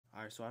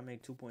Alright, so I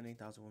make 2.8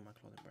 thousand with my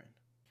clothing brand.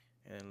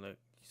 And look,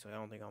 so I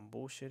don't think I'm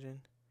bullshitting.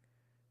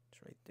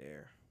 It's right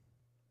there.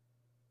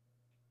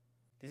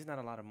 This is not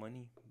a lot of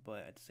money,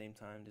 but at the same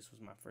time, this was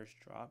my first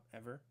drop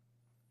ever.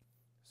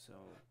 So,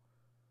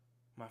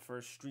 my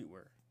first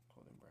streetwear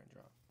clothing brand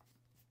drop.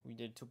 We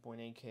did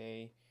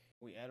 2.8K.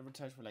 We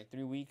advertised for like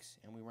 3 weeks,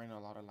 and we ran a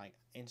lot of like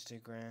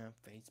Instagram,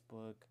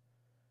 Facebook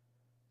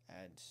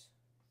ads.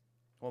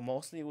 Well,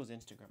 mostly it was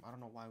Instagram. I don't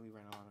know why we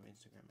ran a lot of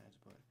Instagram ads,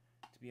 but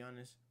to be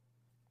honest,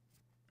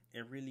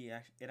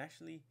 it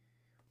actually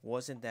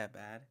wasn't that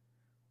bad.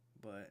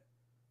 But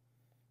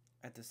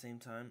at the same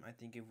time, I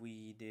think if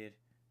we did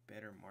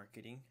better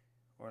marketing,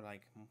 or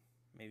like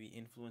maybe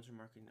influencer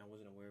marketing, I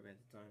wasn't aware of it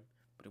at the time,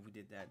 but if we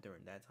did that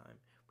during that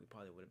time, we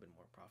probably would have been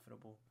more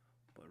profitable.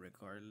 But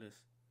regardless,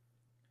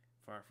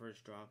 for our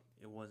first drop,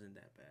 it wasn't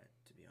that bad,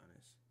 to be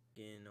honest.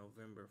 In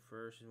November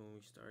 1st is when we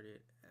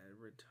started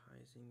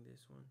advertising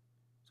this one.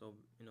 So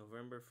in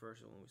November 1st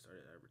is when we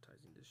started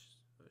advertising this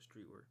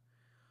streetwear,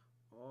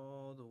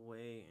 all the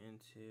way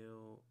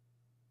until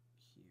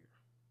here.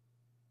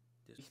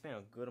 We spent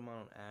a good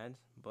amount on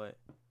ads, but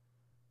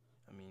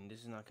I mean,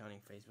 this is not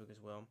counting Facebook as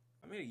well.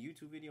 I made a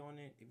YouTube video on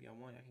it. If y'all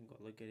want, I can go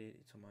look at it.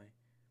 It's on my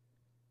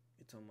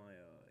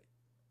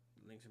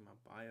links in my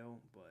bio,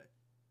 but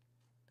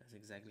that's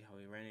exactly how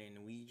we ran it.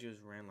 And we just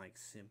ran like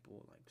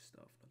simple like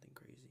stuff, nothing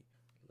crazy.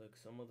 Look,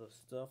 some of the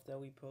stuff that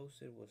we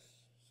posted was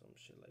some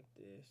shit like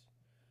this.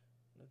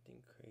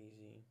 Nothing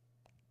crazy.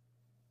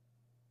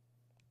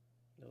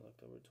 No,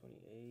 October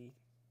 28th.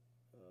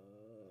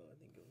 I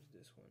think it was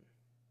this one.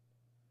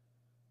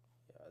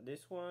 Yeah,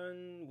 this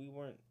one we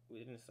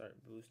didn't start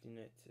boosting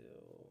it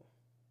till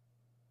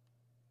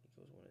I think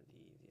it was one of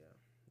these. Yeah,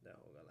 that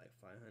one got like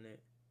 500.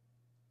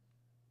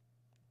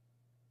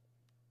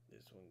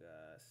 This one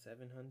got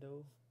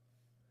 700.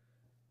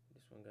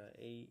 This one got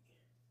 8.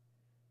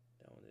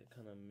 That one did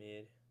kind of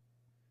mid.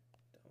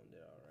 That one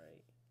did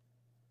alright.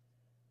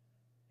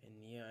 And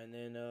yeah, and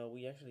then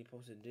we actually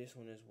posted this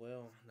one as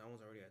well. That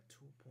one's already at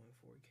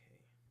 2.4K.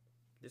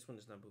 This one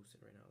is not boosted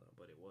right now though,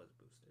 but it was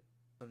boosted.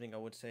 Something I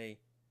would say,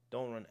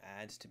 don't run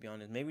ads, to be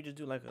honest. Maybe just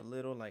do like a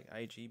little like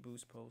IG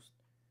boost post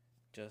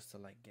just to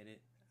like get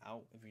it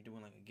out if you're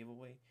doing like a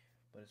giveaway.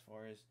 But as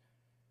far as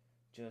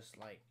just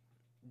like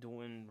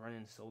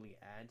running solely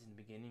ads in the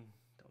beginning,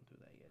 don't do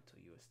that yet until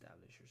you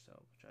establish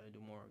yourself. Try to do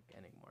more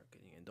organic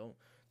marketing, and don't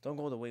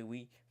go the way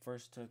we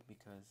first took,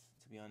 because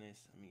to be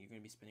honest, I mean, you're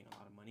gonna be spending a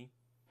lot of money,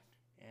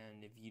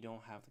 and if you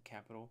don't have the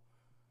capital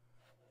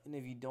and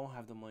if you don't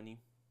have the money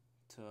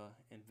to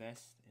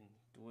invest and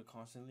do it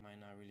constantly, it might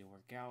not really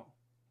work out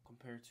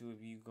compared to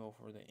if you go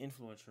for the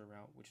influencer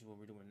route, which is what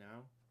we're doing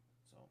now.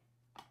 So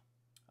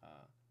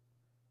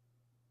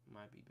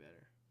might be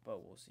better,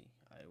 but we'll see.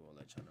 I will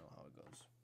let y'all know how it goes.